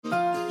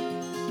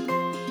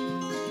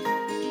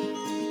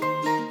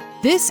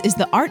This is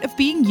The Art of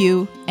Being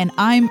You, and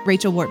I'm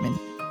Rachel Wortman.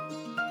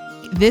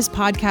 This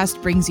podcast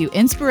brings you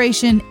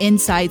inspiration,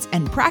 insights,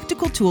 and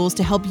practical tools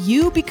to help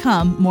you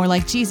become more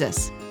like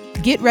Jesus.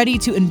 Get ready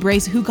to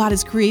embrace who God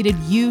has created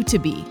you to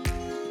be.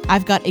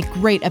 I've got a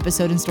great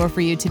episode in store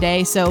for you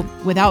today, so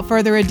without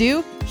further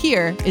ado,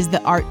 here is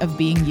The Art of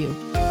Being You.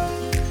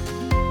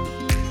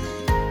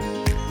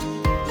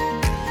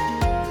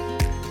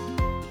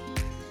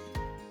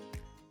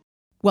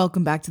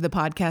 Welcome back to the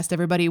podcast,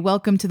 everybody.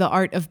 Welcome to The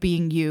Art of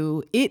Being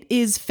You. It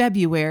is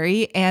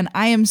February, and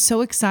I am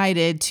so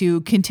excited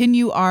to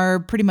continue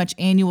our pretty much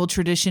annual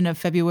tradition of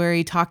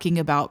February talking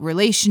about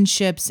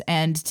relationships.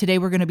 And today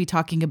we're going to be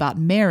talking about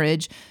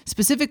marriage,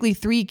 specifically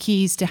 3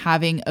 keys to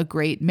having a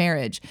great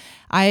marriage.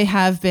 I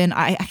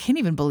can't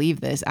even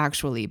believe this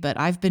actually, but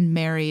I've been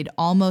married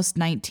almost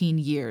 19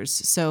 years.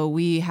 So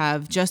we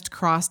have just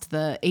crossed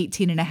the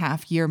 18 and a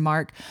half year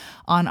mark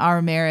on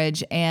our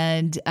marriage.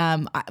 And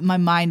my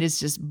mind is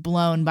just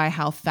blown by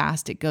how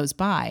fast it goes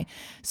by.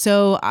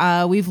 So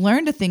we've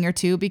learned a thing or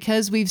two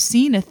because we've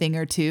seen a thing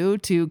or two,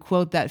 to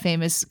quote that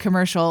famous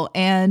commercial.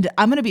 And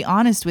I'm going to be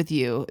honest with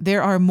you,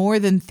 there are more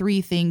than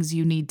 3 things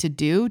you need to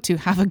do to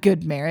have a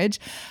good marriage.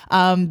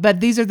 But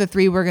these are the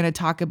 3 we're going to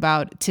talk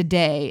about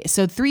today.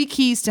 So 3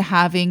 keys to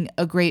having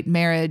a great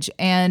marriage.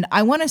 And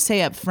I want to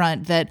say up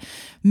front that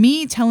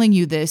me telling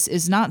you this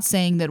is not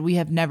saying that we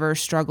have never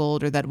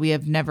struggled or that we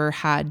have never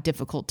had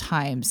difficult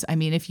times. I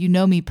mean, if you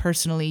know me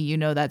personally, you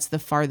know that's the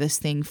farthest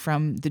thing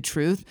from the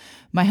truth.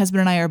 My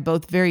husband and I are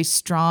both very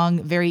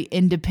strong, very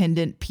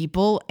independent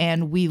people,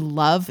 and we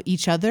love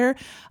each other.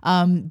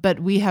 But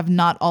we have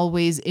not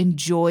always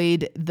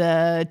enjoyed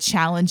the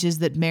challenges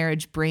that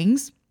marriage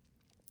brings.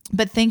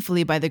 But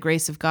thankfully, by the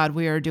grace of God,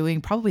 we are doing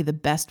probably the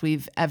best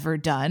we've ever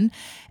done.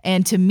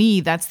 And to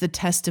me, that's the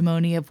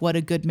testimony of what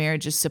a good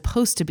marriage is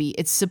supposed to be.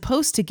 It's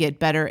supposed to get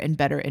better and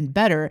better and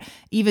better,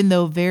 even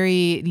though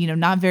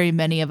not very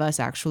many of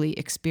us actually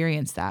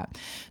experience that.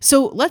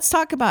 So let's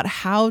talk about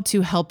how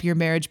to help your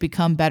marriage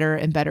become better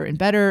and better and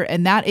better.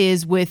 And that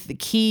is with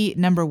key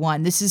number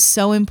 1. This is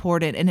so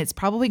important, and it's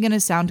probably going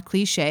to sound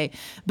cliche,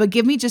 but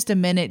give me just a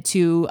minute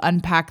to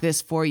unpack this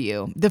for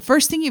you. The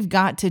first thing you've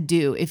got to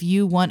do if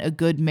you want a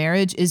good marriage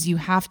is you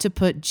have to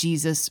put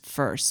Jesus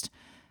first.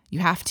 You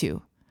have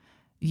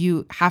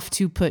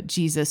to put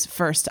Jesus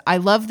first. I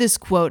love this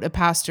quote a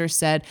pastor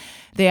said.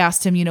 They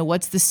asked him,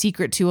 what's the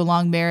secret to a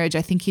long marriage?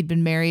 I think he'd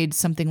been married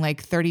something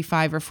like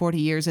 35 or 40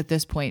 years at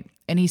this point.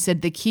 And he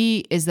said, the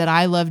key is that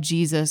I love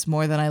Jesus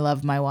more than I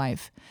love my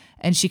wife.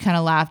 And she kind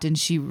of laughed and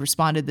she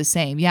responded the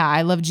same. Yeah,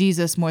 I love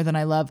Jesus more than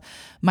I love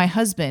my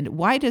husband.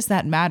 Why does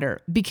that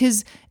matter?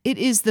 Because it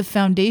is the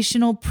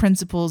foundational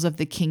principles of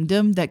the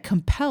kingdom that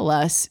compel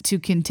us to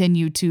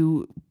continue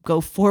to go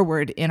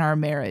forward in our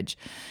marriage.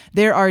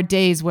 There are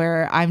days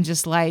where I'm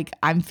just like,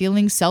 I'm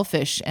feeling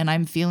selfish and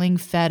I'm feeling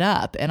fed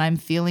up and I'm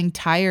feeling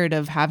tired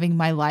of having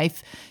my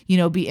life,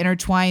 be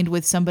intertwined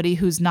with somebody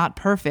who's not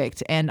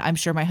perfect. And I'm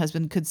sure my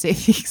husband could say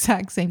the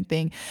exact same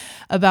thing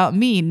about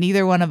me.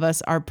 Neither one of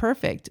us are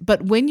perfect.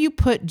 But when you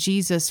put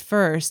Jesus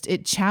first,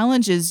 it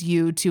challenges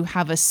you to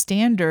have a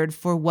standard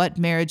for what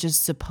marriage is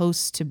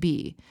supposed to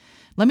be.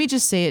 Let me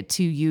just say it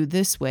to you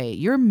this way.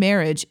 Your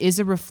marriage is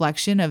a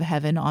reflection of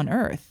heaven on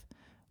earth,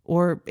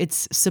 or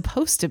it's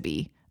supposed to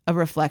be a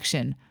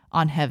reflection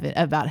on heaven,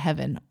 about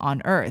heaven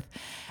on earth.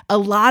 A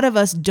lot of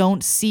us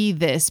don't see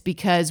this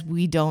because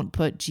we don't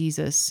put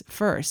Jesus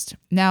first.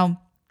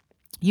 Now,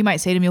 you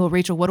might say to me, well,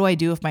 Rachel, what do I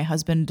do if my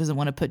husband doesn't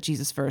want to put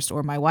Jesus first,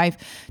 or my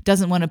wife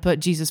doesn't want to put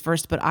Jesus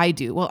first, but I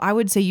do? Well, I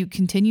would say you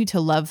continue to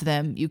love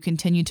them, you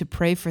continue to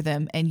pray for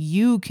them, and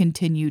you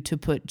continue to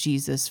put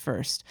Jesus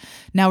first.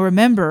 Now,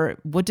 remember,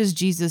 what does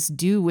Jesus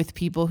do with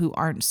people who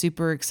aren't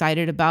super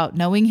excited about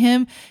knowing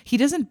him? He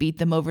doesn't beat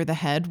them over the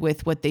head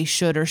with what they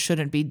should or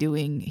shouldn't be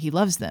doing. He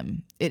loves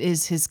them. It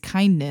is his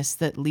kindness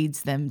that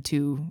leads them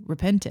to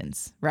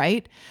repentance,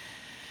 right?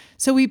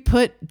 So we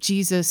put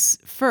Jesus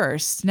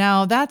first.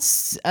 Now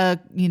that's a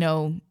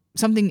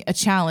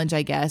challenge,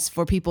 I guess,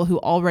 for people who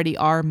already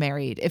are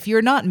married. If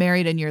you're not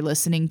married and you're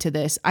listening to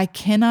this, I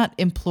cannot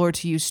implore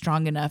to you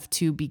strong enough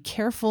to be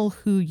careful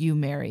who you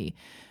marry.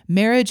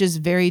 Marriage is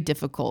very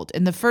difficult.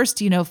 And the first,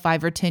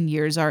 5 or 10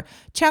 years are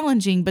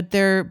challenging, but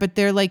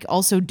they're like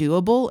also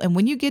doable. And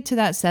when you get to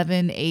that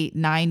 7, 8,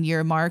 9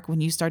 year mark,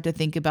 when you start to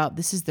think about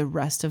this is the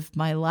rest of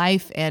my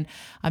life and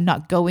I'm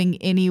not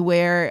going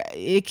anywhere,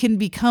 it can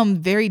become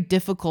very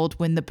difficult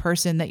when the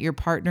person that you're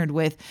partnered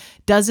with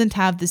doesn't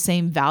have the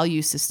same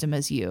value system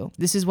as you.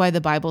 This is why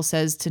the Bible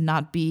says to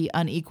not be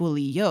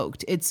unequally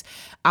yoked. It's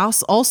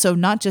also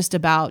not just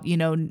about,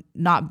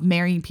 not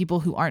marrying people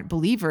who aren't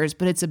believers,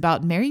 but it's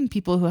about marrying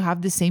people who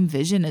have the same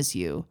vision as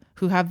you,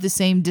 who have the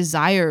same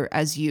desire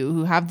as you,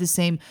 who have the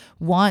same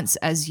wants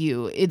as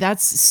you.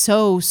 That's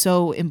so,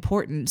 so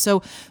important.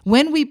 So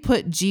when we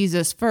put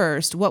Jesus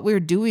first, what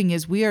we're doing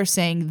is we are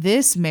saying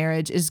this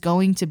marriage is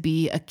going to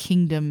be a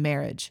kingdom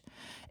marriage.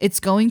 It's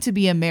going to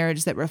be a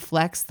marriage that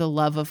reflects the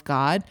love of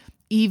God,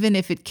 even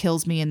if it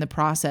kills me in the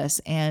process.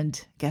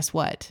 And guess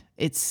what?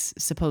 It's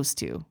supposed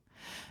to.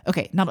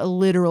 Okay, not a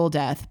literal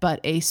death, but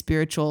a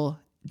spiritual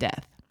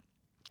death.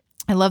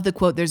 I love the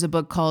quote. There's a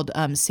book called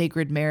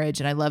Sacred Marriage,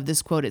 and I love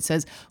this quote. It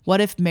says,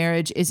 "What if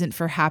marriage isn't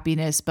for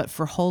happiness, but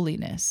for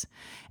holiness?"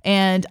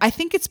 And I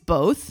think it's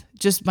both,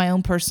 just my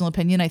own personal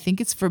opinion. I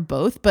think it's for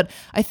both, but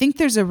I think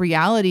there's a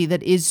reality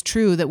that is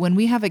true that when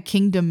we have a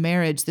kingdom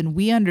marriage, then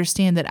we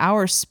understand that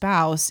our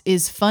spouse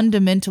is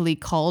fundamentally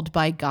called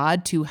by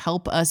God to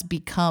help us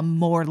become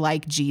more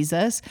like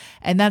Jesus.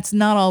 And that's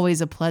not always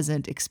a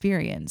pleasant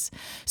experience.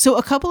 So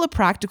a couple of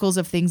practicals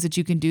of things that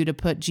you can do to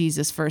put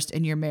Jesus first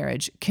in your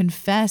marriage: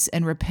 confess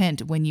and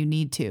repent when you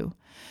need to.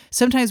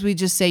 Sometimes we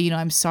just say,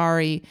 I'm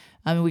sorry.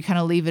 We kind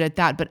of leave it at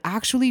that, but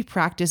actually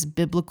practice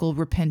biblical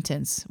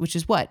repentance, which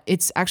is what?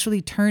 It's actually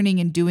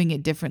turning and doing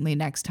it differently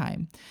next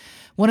time.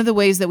 One of the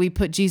ways that we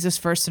put Jesus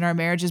first in our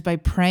marriage is by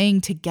praying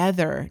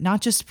together,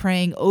 not just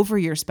praying over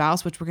your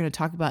spouse, which we're going to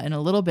talk about in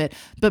a little bit,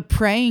 but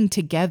praying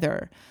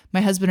together. My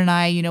husband and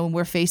I, when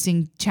we're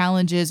facing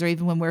challenges or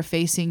even when we're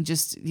facing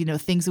just,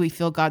 things that we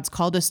feel God's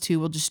called us to,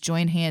 we'll just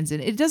join hands.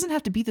 And it doesn't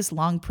have to be this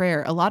long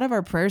prayer. A lot of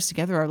our prayers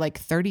together are like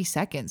 30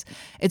 seconds.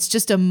 It's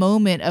just a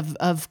moment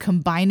of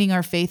combining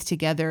our faith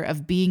together,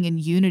 of being in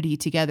unity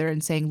together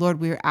and saying, Lord,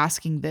 we are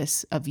asking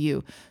this of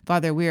you.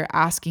 Father, we are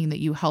asking that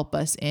you help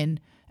us in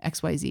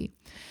XYZ.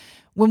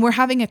 When we're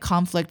having a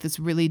conflict that's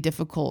really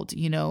difficult,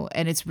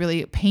 and it's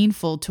really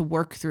painful to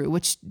work through,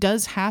 which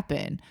does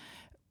happen,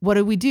 what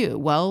do?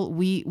 Well,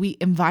 we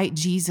invite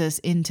Jesus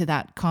into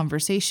that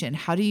conversation.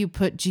 How do you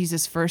put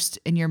Jesus first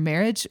in your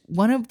marriage?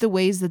 One of the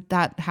ways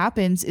that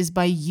happens is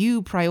by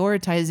you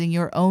prioritizing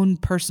your own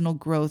personal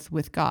growth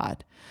with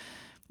God.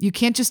 You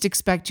can't just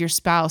expect your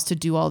spouse to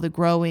do all the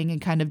growing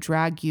and kind of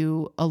drag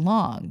you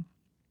along.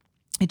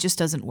 It just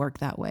doesn't work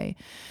that way.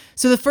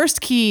 So the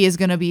first key is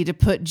going to be to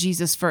put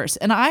Jesus first.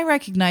 And I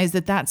recognize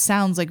that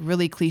sounds like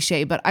really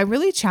cliche, but I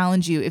really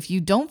challenge you, if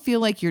you don't feel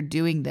like you're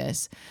doing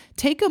this,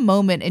 take a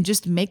moment and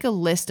just make a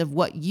list of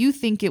what you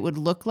think it would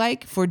look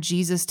like for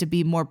Jesus to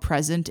be more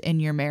present in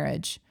your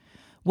marriage.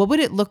 What would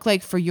it look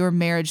like for your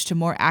marriage to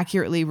more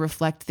accurately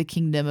reflect the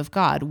kingdom of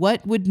God?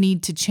 What would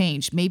need to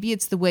change? Maybe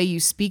it's the way you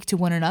speak to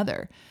one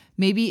another.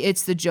 Maybe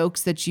it's the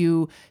jokes that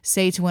you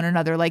say to one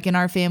another. Like in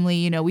our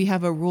family, we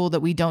have a rule that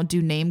we don't do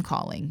name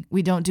calling.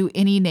 We don't do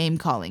any name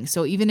calling.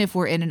 So even if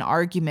we're in an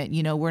argument,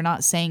 we're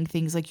not saying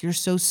things like, "You're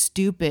so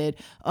stupid.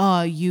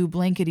 Oh, you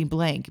blankety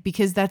blank,"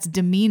 because that's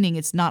demeaning.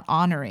 It's not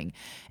honoring.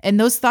 And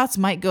those thoughts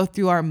might go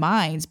through our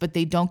minds, but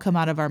they don't come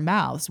out of our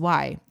mouths.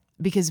 Why?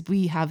 Because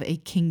we have a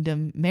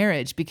kingdom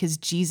marriage, because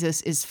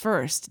Jesus is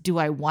first. Do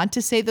I want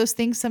to say those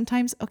things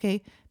sometimes?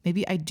 Okay,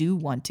 maybe I do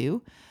want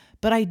to.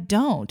 But I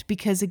don't,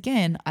 because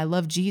again, I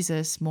love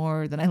Jesus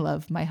more than I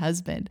love my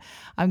husband.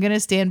 I'm going to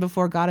stand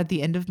before God at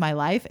the end of my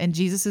life, and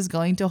Jesus is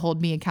going to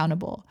hold me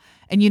accountable.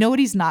 And you know what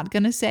he's not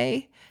going to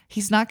say?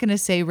 He's not going to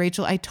say,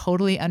 "Rachel, I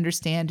totally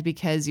understand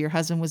because your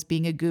husband was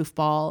being a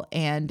goofball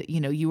and,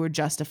 you were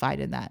justified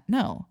in that."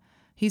 No.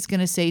 He's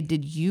going to say,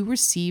 "Did you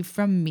receive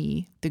from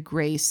me the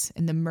grace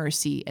and the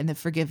mercy and the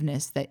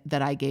forgiveness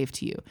that I gave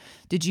to you?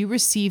 Did you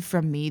receive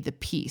from me the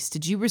peace?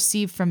 Did you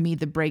receive from me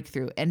the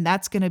breakthrough?" And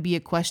that's going to be a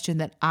question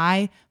that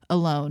I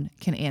alone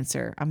can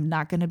answer. I'm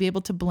not going to be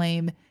able to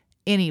blame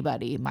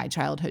anybody, my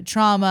childhood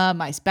trauma,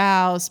 my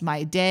spouse,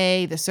 my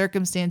day, the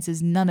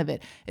circumstances, none of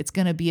it. It's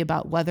going to be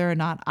about whether or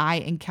not I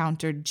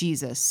encountered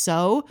Jesus.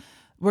 So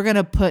we're going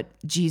to put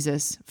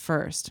Jesus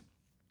first.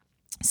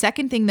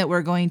 Second thing that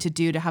we're going to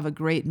do to have a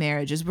great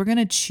marriage is we're going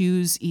to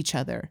choose each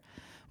other.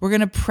 We're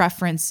going to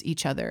preference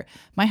each other.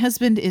 My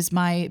husband is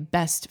my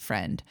best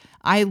friend.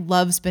 I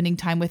love spending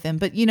time with him.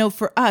 But,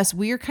 for us,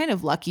 we are kind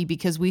of lucky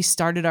because we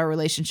started our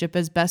relationship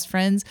as best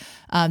friends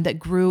that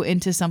grew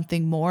into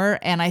something more.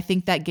 And I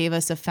think that gave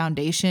us a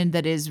foundation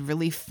that is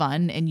really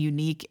fun and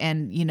unique.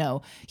 And,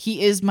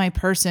 he is my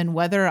person.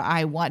 Whether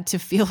I want to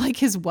feel like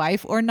his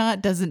wife or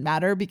not doesn't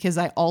matter, because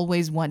I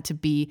always want to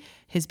be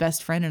his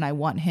best friend and I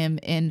want him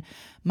in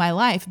my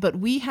life. But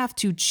we have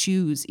to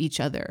choose each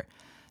other.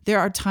 There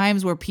are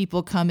times where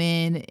people come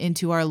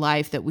into our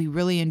life that we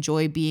really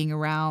enjoy being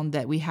around,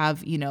 that we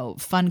have,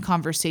 fun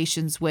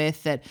conversations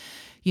with, that,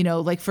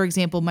 like for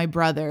example, my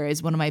brother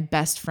is one of my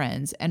best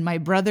friends, and my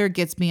brother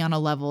gets me on a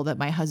level that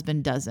my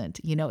husband doesn't.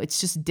 It's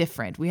just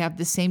different. We have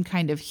the same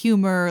kind of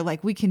humor.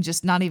 Like we can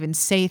just not even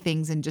say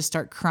things and just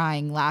start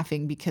crying,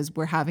 laughing because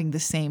we're having the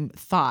same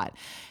thought.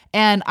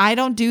 And I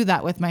don't do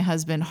that with my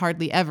husband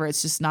hardly ever.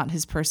 It's just not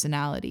his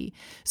personality.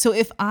 So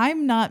if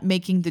I'm not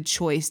making the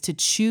choice to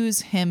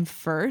choose him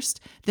first,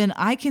 then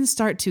I can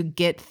start to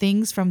get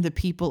things from the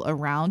people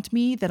around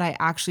me that I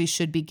actually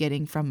should be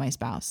getting from my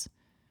spouse.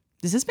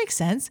 Does this make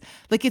sense?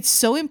 Like, it's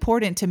so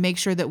important to make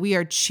sure that we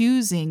are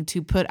choosing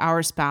to put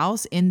our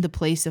spouse in the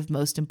place of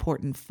most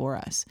important for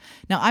us.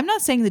 Now, I'm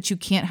not saying that you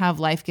can't have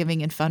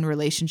life-giving and fun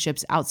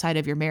relationships outside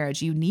of your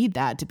marriage. You need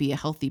that to be a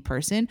healthy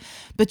person,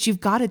 but you've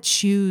got to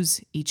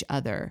choose each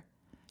other.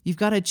 You've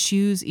got to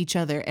choose each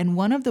other. And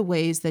one of the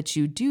ways that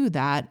you do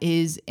that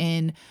is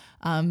in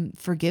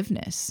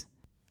forgiveness.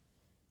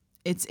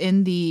 It's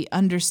in the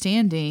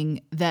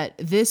understanding that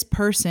this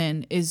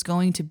person is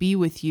going to be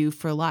with you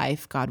for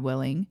life, God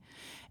willing,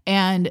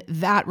 and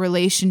that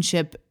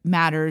relationship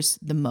matters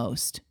the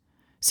most.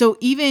 So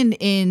even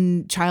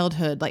in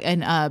childhood, like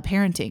in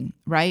parenting,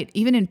 right?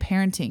 Even in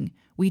parenting,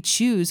 we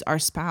choose our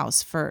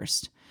spouse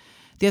first.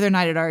 The other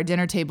night at our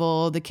dinner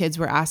table, the kids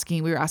were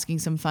we were asking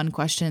some fun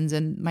questions,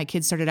 and my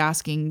kids started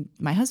asking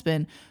my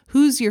husband,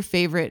 who's your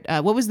favorite,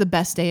 what was the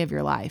best day of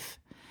your life?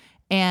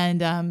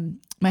 And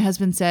my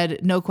husband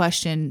said, no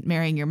question,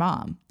 marrying your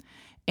mom.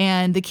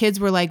 And the kids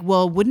were like,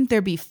 well, wouldn't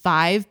there be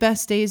 5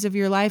 best days of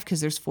your life?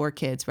 Because there's 4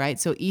 kids, right?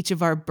 So each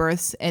of our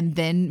births and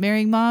then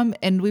marrying mom.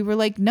 And we were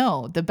like,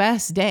 no, the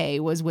best day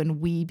was when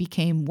we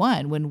became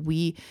one, when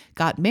we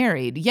got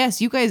married.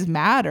 Yes, you guys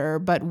matter,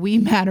 but we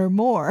matter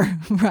more,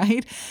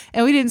 right?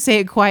 And we didn't say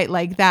it quite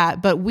like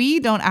that, but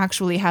we don't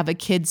actually have a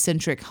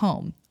kid-centric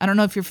home. I don't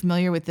know if you're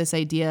familiar with this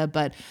idea,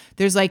 but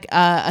there's like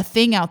a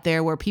thing out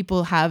there where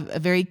people have a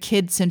very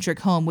kid-centric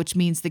home, which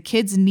means the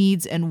kids'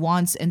 needs and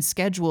wants and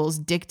schedules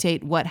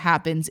dictate what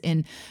happens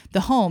in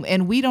the home.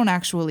 And we don't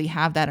actually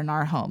have that in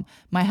our home.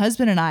 My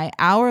husband and I,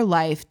 our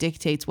life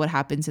dictates what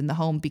happens in the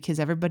home because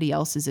everybody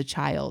else is a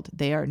child.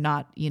 They are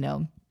not,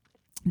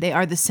 they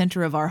are the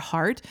center of our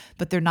heart,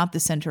 but they're not the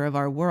center of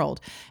our world.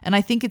 And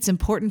I think it's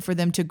important for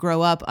them to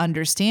grow up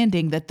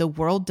understanding that the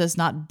world does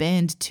not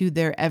bend to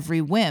their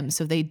every whim.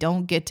 So they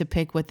don't get to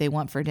pick what they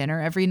want for dinner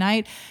every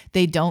night.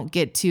 They don't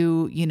get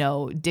to,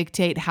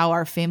 dictate how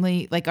our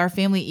family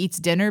eats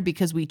dinner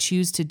because we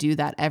choose to do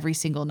that every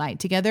single night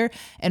together.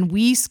 And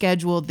we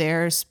schedule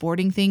their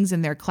sporting things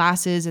and their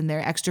classes and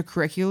their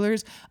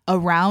extracurriculars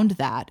around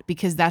that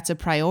because that's a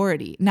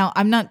priority. Now,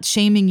 I'm not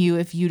shaming you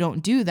if you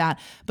don't do that,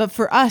 but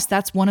for us,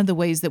 that's one of the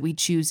ways that we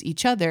choose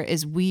each other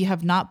is we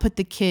have not put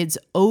the kids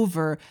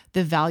over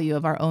the value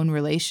of our own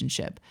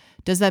relationship.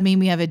 Does that mean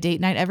we have a date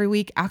night every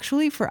week?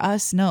 Actually, for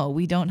us, no,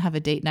 we don't have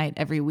a date night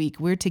every week.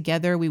 We're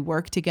together. We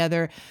work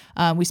together.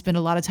 We spend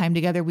a lot of time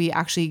together. We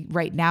actually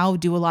right now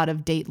do a lot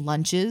of date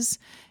lunches.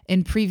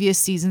 In previous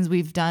seasons,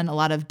 we've done a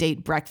lot of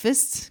date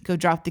breakfasts, go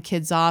drop the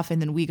kids off,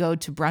 and then we go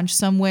to brunch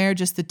somewhere,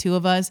 just the two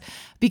of us.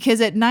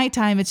 Because at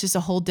nighttime, it's just a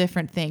whole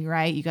different thing,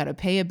 right? You got to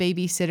pay a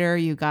babysitter.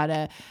 You got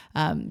to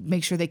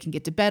make sure they can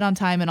get to bed on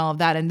time and all of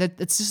that. And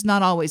it's just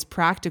not always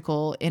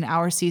practical in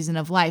our season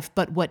of life.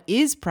 But what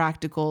is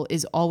practical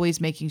is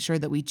always making sure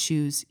that we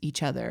choose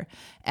each other.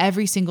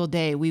 Every single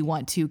day, we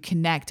want to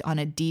connect on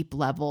a deep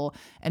level.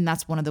 And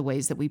that's one of the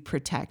ways that we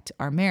protect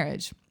our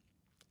marriage.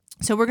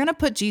 So we're going to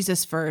put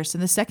Jesus first.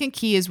 And the second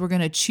key is we're going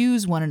to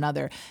choose one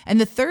another.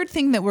 And the third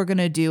thing that we're going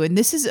to do, and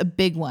this is a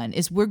big one,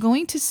 is we're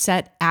going to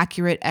set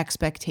accurate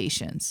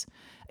expectations.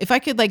 If I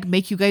could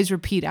make you guys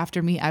repeat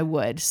after me, I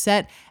would.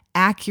 Set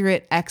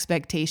accurate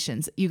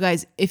expectations. You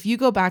guys, if you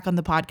go back on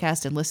the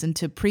podcast and listen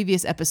to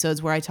previous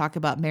episodes where I talk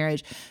about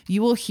marriage,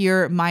 you will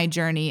hear my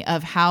journey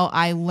of how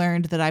I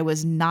learned that I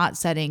was not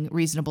setting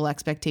reasonable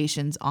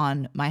expectations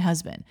on my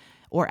husband.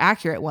 Or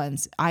accurate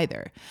ones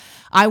either.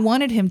 I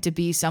wanted him to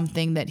be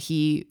something that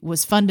he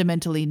was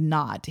fundamentally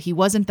not. He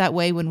wasn't that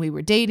way when we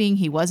were dating.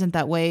 He wasn't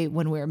that way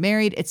when we were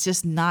married. It's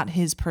just not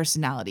his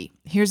personality.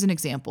 Here's an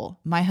example.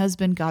 My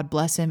husband, God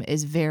bless him,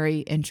 is very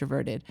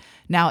introverted.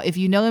 Now, if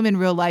you know him in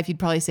real life, you'd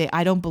probably say,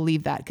 I don't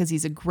believe that because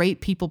he's a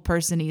great people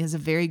person. He has a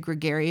very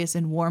gregarious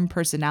and warm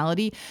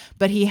personality,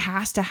 but he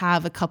has to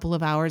have a couple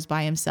of hours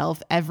by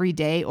himself every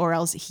day or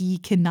else he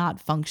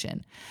cannot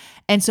function.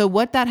 And so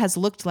what that has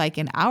looked like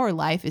in our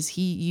life is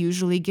he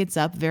usually gets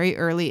up very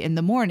early in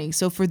the morning.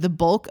 So for the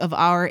bulk of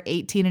our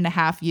 18 and a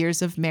half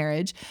years of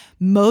marriage,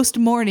 most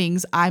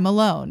mornings I'm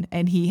alone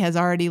and he has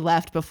already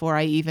left before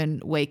I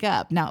even wake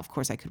up. Now, of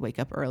course, I could wake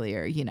up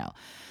earlier,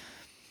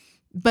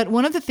 But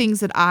one of the things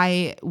that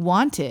I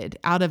wanted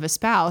out of a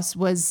spouse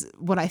was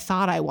what I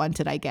thought I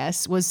wanted, I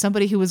guess, was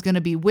somebody who was going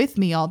to be with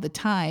me all the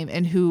time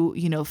and who,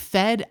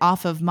 fed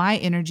off of my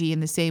energy in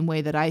the same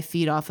way that I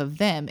feed off of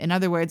them. In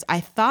other words, I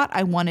thought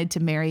I wanted to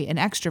marry an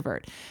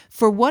extrovert.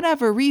 For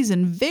whatever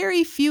reason,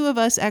 very few of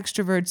us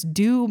extroverts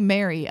do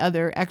marry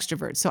other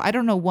extroverts. So I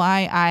don't know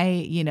why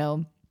I,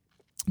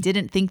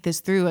 didn't think this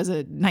through as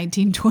a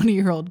 19,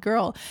 20-year-old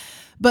girl.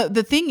 But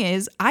the thing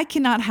is, I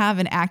cannot have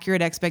an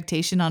accurate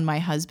expectation on my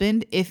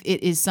husband if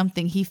it is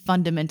something he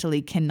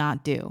fundamentally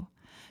cannot do.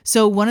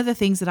 So one of the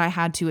things that I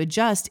had to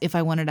adjust if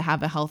I wanted to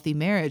have a healthy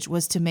marriage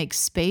was to make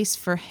space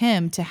for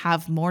him to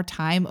have more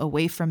time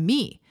away from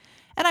me.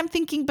 And I'm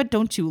thinking, but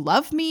don't you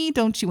love me?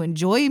 Don't you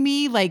enjoy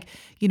me?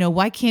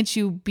 Why can't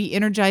you be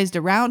energized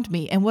around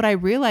me? And what I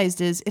realized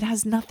is it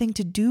has nothing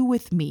to do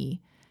with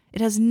me.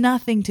 It has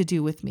nothing to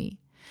do with me.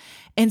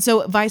 And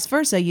so vice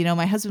versa,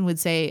 my husband would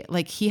say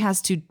he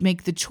has to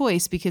make the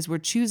choice because we're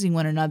choosing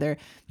one another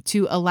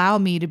to allow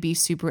me to be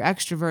super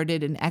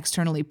extroverted and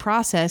externally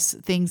process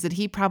things that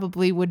he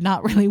probably would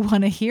not really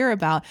want to hear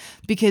about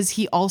because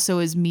he also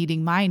is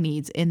meeting my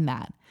needs in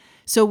that.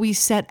 So we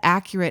set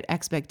accurate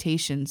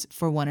expectations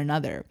for one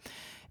another.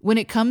 When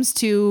it comes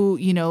to,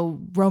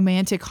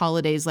 romantic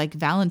holidays like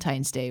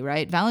Valentine's Day,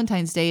 right?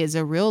 Valentine's Day is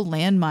a real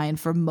landmine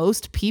for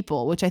most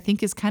people, which I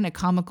think is kind of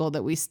comical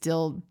that we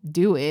still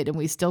do it and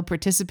we still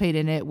participate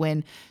in it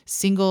when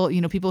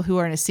people who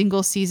are in a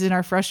single season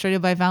are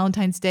frustrated by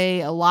Valentine's Day.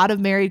 A lot of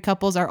married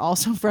couples are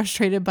also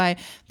frustrated by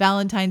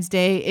Valentine's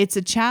Day. It's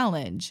a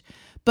challenge.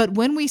 But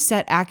when we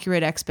set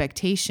accurate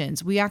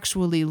expectations, we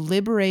actually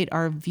liberate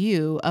our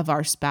view of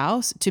our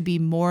spouse to be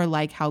more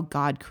like how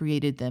God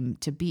created them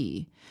to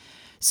be.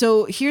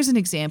 So here's an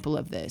example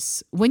of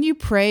this. When you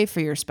pray for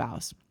your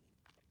spouse,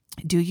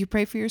 do you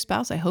pray for your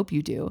spouse? I hope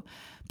you do.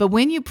 But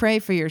when you pray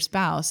for your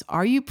spouse,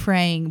 are you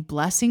praying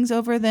blessings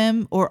over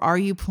them or are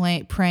you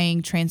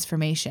praying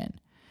transformation?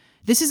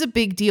 This is a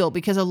big deal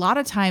because a lot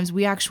of times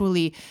we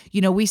actually,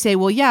 we say,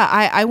 well,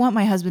 yeah, I want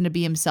my husband to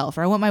be himself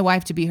or I want my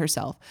wife to be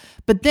herself.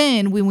 But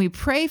then when we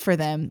pray for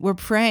them, we're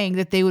praying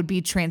that they would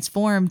be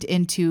transformed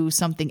into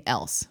something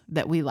else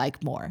that we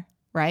like more,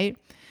 right?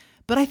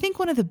 But I think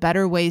one of the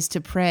better ways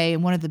to pray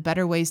and one of the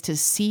better ways to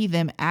see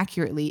them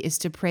accurately is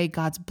to pray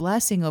God's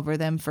blessing over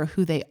them for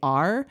who they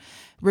are,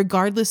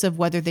 regardless of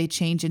whether they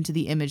change into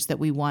the image that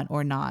we want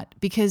or not.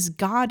 Because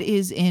God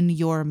is in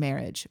your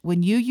marriage.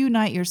 When you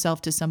unite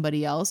yourself to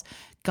somebody else,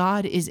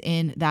 God is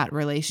in that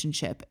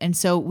relationship. And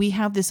so we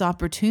have this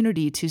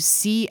opportunity to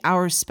see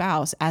our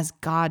spouse as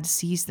God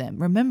sees them.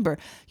 Remember,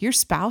 your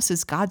spouse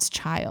is God's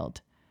child.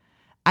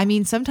 I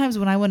mean, sometimes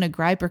when I want to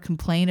gripe or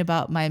complain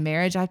about my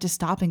marriage, I have to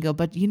stop and go,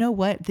 but you know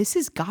what? This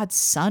is God's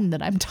son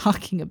that I'm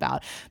talking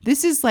about.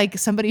 This is like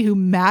somebody who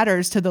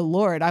matters to the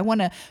Lord. I want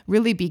to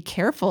really be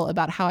careful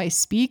about how I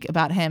speak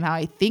about him, how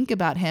I think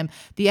about him,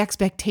 the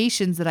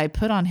expectations that I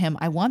put on him.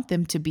 I want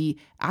them to be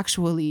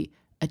actually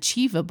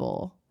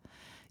achievable.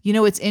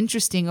 It's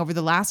interesting over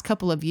the last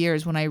couple of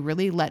years when I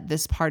really let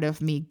this part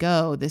of me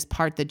go, this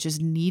part that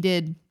just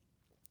needed,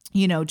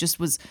 just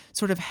was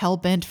sort of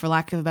hell-bent, for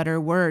lack of a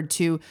better word,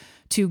 to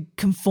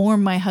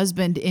conform my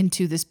husband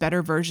into this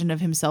better version of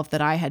himself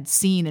that I had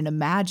seen and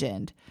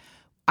imagined.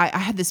 I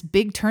had this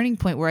big turning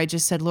point where I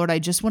just said, Lord, I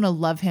just want to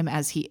love him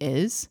as he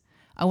is.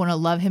 I want to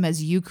love him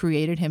as you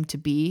created him to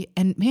be.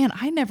 And man,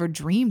 I never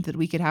dreamed that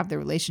we could have the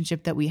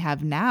relationship that we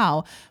have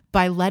now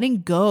by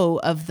letting go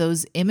of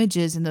those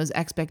images and those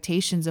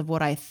expectations of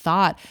what I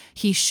thought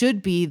he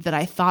should be that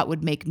I thought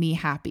would make me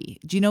happy.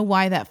 Do you know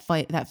why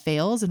that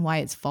fails and why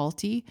it's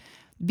faulty?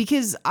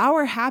 Because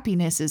our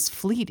happiness is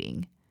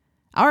fleeting.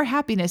 Our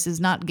happiness is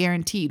not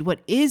guaranteed.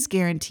 What is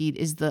guaranteed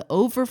is the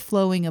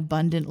overflowing,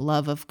 abundant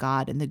love of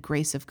God and the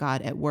grace of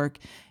God at work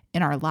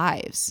in our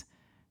lives.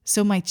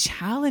 So my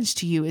challenge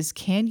to you is,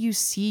 can you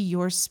see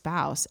your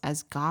spouse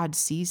as God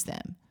sees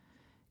them?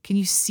 Can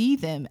you see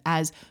them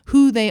as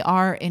who they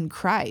are in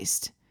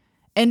Christ?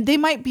 And they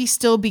might be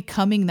still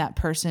becoming that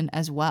person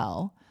as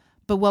well.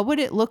 But what would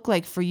it look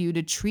like for you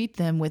to treat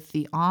them with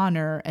the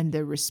honor and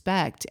the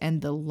respect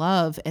and the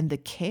love and the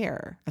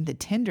care and the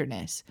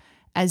tenderness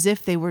as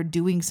if they were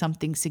doing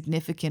something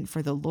significant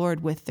for the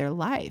Lord with their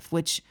life,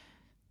 which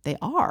they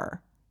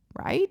are,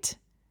 right?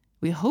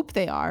 We hope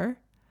they are.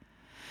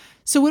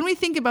 So when we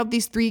think about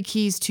these 3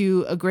 keys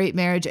to a great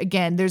marriage,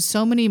 again, there's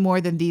so many more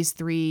than these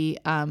 3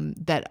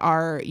 that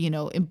are,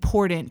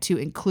 important to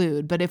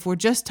include. But if we're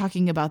just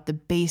talking about the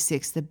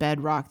basics, the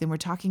bedrock, then we're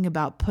talking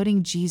about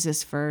putting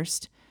Jesus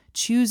first,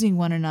 choosing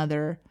one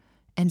another,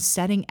 and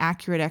setting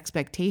accurate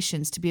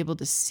expectations to be able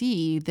to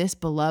see this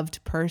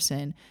beloved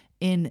person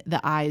in the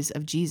eyes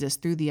of Jesus,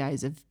 through the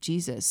eyes of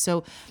Jesus.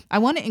 So I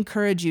want to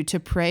encourage you to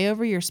pray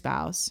over your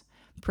spouse,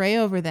 pray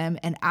over them,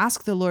 and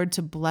ask the Lord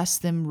to bless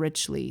them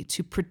richly,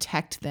 to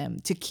protect them,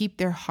 to keep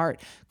their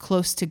heart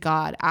close to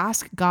God.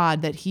 Ask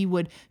God that he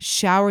would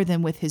shower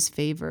them with his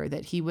favor,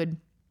 that he would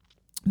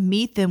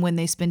meet them when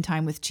they spend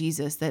time with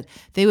Jesus, that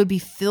they would be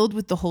filled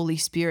with the Holy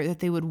Spirit, that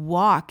they would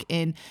walk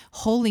in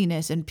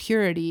holiness and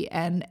purity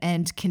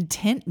and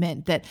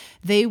contentment, that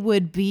they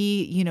would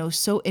be,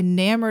 so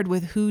enamored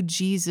with who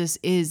Jesus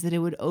is that it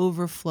would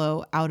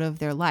overflow out of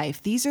their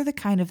life. These are the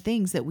kind of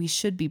things that we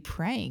should be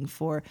praying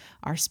for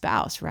our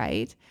spouse,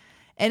 right?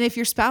 And if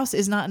your spouse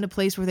is not in a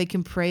place where they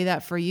can pray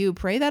that for you,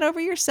 pray that over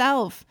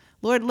yourself.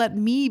 Lord, let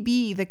me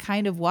be the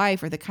kind of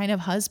wife or the kind of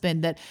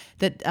husband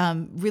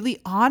that really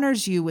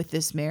honors you with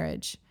this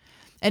marriage.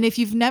 And if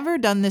you've never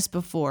done this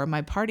before,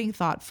 my parting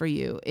thought for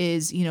you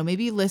is,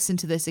 maybe listen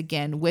to this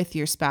again with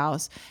your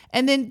spouse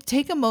and then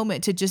take a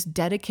moment to just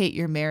dedicate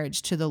your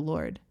marriage to the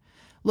Lord.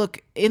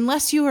 Look,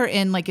 unless you are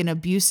in like an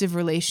abusive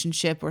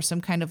relationship or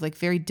some kind of like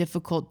very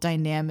difficult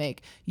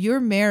dynamic, your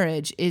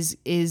marriage is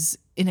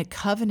in a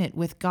covenant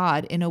with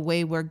God in a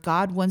way where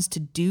God wants to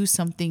do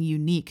something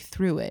unique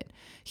through it.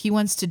 He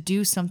wants to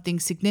do something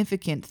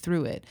significant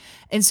through it.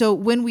 And so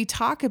when we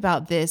talk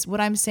about this,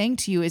 what I'm saying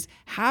to you is,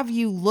 have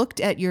you looked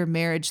at your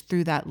marriage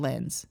through that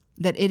lens?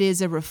 That it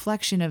is a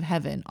reflection of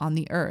heaven on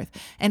the earth?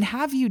 And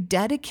have you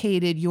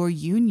dedicated your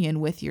union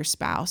with your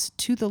spouse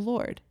to the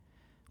Lord?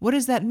 What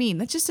does that mean?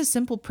 That's just a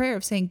simple prayer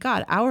of saying,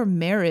 God, our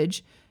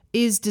marriage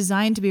is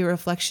designed to be a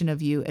reflection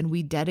of you, and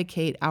we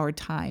dedicate our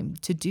time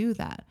to do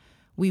that.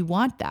 We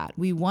want that.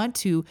 We want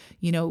to,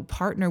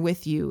 partner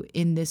with you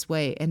in this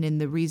way and in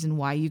the reason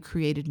why you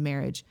created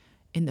marriage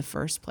in the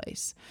first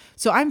place.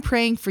 So I'm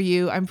praying for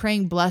you. I'm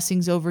praying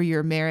blessings over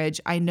your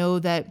marriage. I know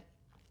that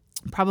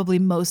probably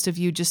most of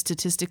you, just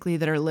statistically,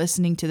 that are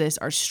listening to this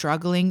are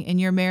struggling in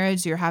your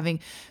marriage. You're having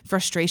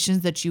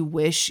frustrations that you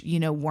wish,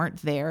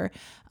 weren't there.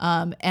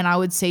 And I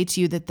would say to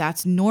you that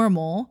that's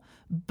normal,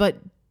 but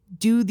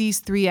do these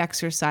 3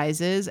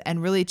 exercises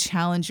and really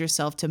challenge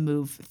yourself to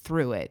move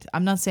through it.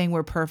 I'm not saying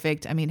we're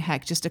perfect. I mean,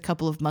 heck, just a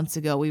couple of months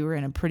ago, we were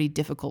in a pretty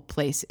difficult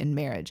place in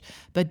marriage.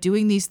 But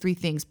doing these 3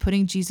 things,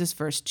 putting Jesus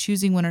first,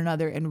 choosing one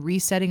another, and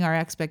resetting our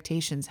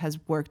expectations has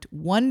worked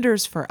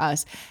wonders for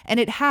us. And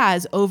it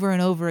has over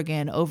and over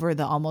again over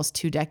the almost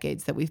 2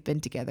 decades that we've been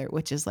together,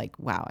 which is like,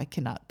 wow, I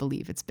cannot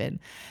believe it's been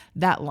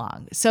that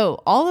long.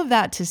 So all of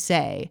that to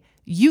say,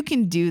 you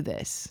can do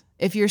this.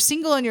 If you're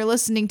single and you're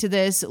listening to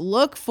this,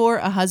 look for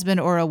a husband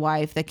or a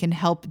wife that can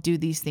help do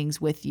these things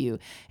with you.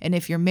 And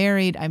if you're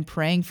married, I'm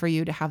praying for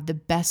you to have the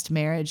best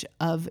marriage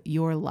of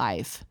your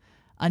life.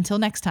 Until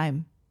next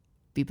time,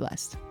 be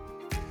blessed.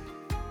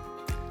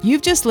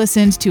 You've just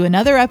listened to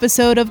another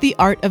episode of The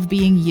Art of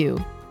Being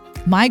You.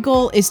 My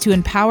goal is to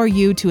empower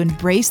you to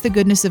embrace the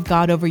goodness of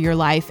God over your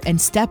life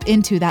and step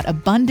into that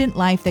abundant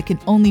life that can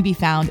only be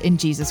found in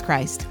Jesus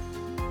Christ.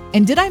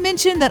 And did I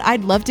mention that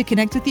I'd love to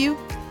connect with you?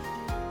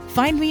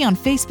 Find me on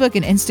Facebook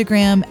and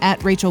Instagram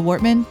at Rachel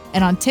Wortman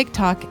and on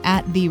TikTok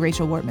at The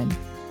Rachel Wortman.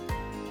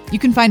 You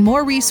can find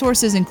more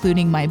resources,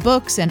 including my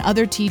books and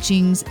other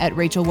teachings, at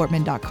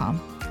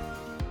rachelwortman.com.